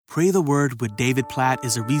Pray the Word with David Platt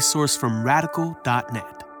is a resource from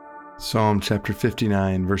radical.net. Psalm chapter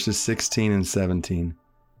 59, verses 16 and 17.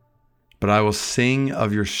 But I will sing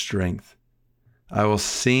of your strength. I will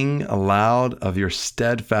sing aloud of your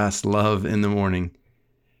steadfast love in the morning.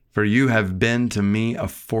 For you have been to me a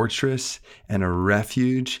fortress and a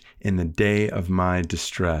refuge in the day of my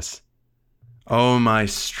distress. O my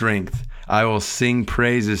strength, I will sing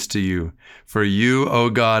praises to you. For you, O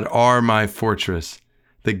God, are my fortress,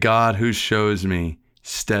 the God who shows me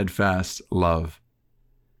steadfast love.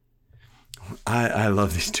 I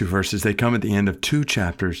love these two verses. They come at the end of two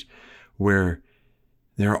chapters where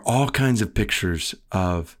there are all kinds of pictures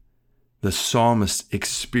of the psalmist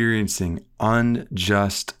experiencing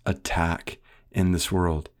unjust attack in this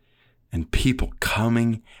world and people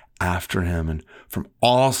coming after him and from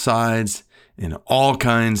all sides in all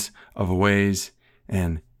kinds of ways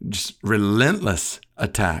and just relentless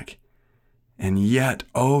attack. And yet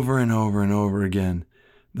over and over and over again,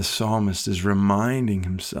 the psalmist is reminding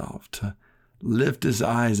himself to lift his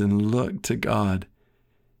eyes and look to God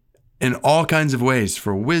in all kinds of ways,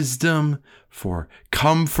 for wisdom, for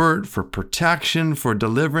comfort, for protection, for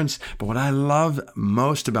deliverance. But what I love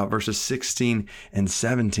most about verses 16 and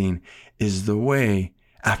 17 is the way,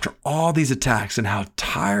 after all these attacks and how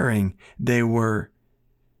tiring they were,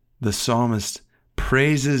 the psalmist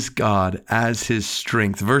praises God as his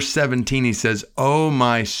strength. Verse 17, he says, "Oh,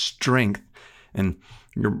 my strength." And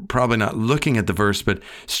you're probably not looking at the verse, but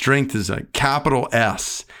strength is a capital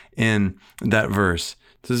S in that verse.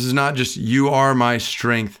 This is not just "you are my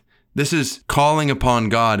strength." This is calling upon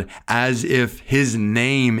God as if his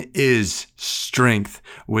name is strength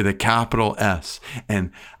with a capital S.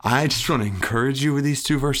 And I just want to encourage you with these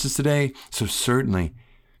two verses today. So certainly,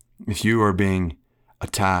 if you are being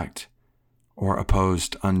attacked or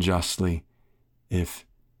opposed unjustly, if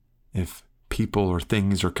people or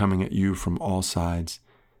things are coming at you from all sides,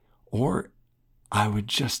 or I would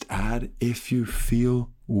just add, if you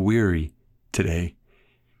feel weary today,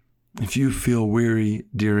 if you feel weary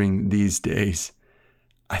during these days,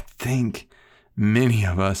 I think many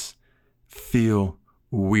of us feel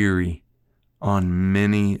weary on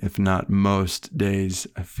many, if not most days.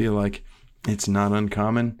 I feel like it's not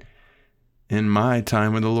uncommon in my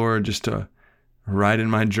time with the Lord just to write in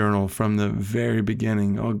my journal from the very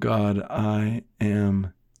beginning, "Oh God, I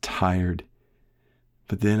am tired."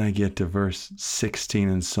 But then I get to verse 16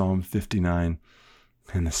 in Psalm 59,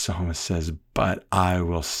 and the psalmist says, "But I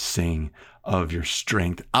will sing of your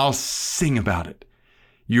strength." I'll sing about it.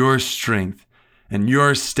 Your strength and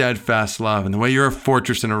your steadfast love and the way you're a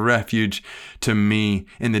fortress and a refuge to me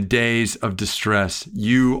in the days of distress.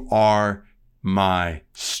 You are my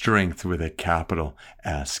strength with a capital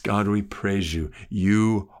S. God, we praise you.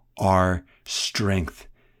 You are strength.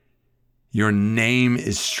 Your name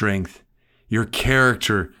is strength. Your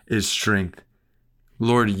character is strength.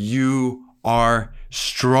 Lord, you are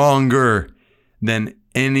stronger than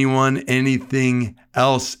anyone, anything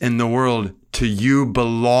else in the world. To you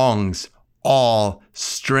belongs all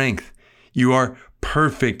strength. You are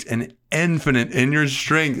perfect and infinite in your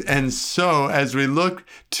strength. And so as we look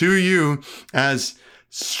to you as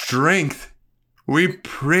strength, we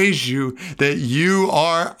praise you that you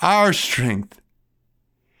are our strength,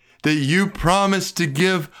 that you promise to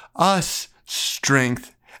give us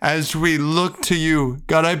strength as we look to you.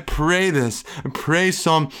 God, I pray this. I pray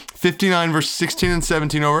Psalm 59, verse 16 and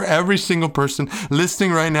 17 over every single person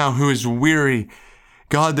listening right now who is weary.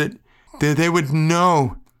 God, that they would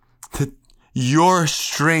know that your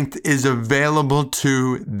strength is available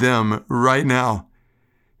to them right now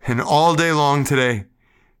and all day long today,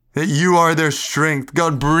 that you are their strength.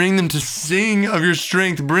 God, bring them to sing of your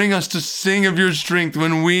strength. Bring us to sing of your strength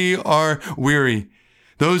when we are weary.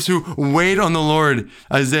 Those who wait on the Lord,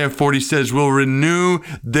 Isaiah 40 says, will renew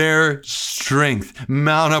their strength,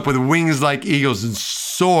 mount up with wings like eagles and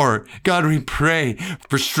soar. God, we pray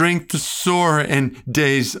for strength to soar in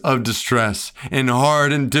days of distress. In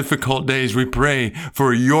hard and difficult days, we pray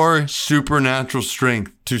for your supernatural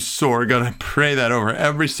strength to soar. God, I pray that over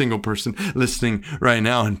every single person listening right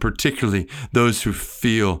now, and particularly those who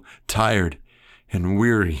feel tired and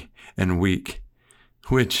weary and weak,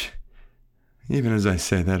 which, even as I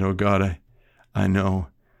say that, oh God, I know,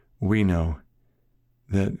 we know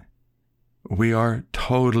that we are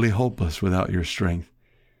totally hopeless without your strength,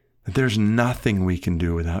 that there's nothing we can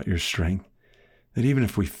do without your strength, that even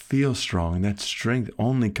if we feel strong, that strength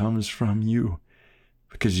only comes from you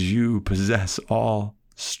because you possess all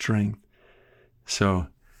strength. So,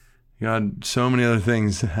 God, so many other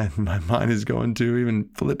things that my mind is going to, even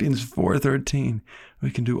Philippians 4:13, we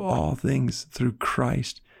can do all things through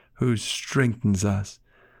Christ who strengthens us.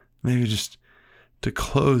 Maybe just to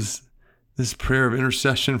close this prayer of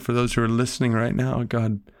intercession for those who are listening right now,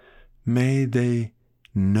 God, may they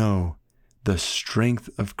know the strength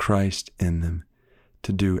of Christ in them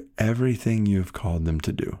to do everything you have called them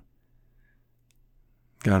to do.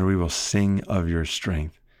 God, we will sing of your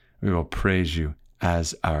strength. We will praise you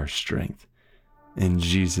as our strength. In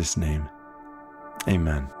Jesus' name,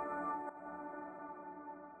 amen.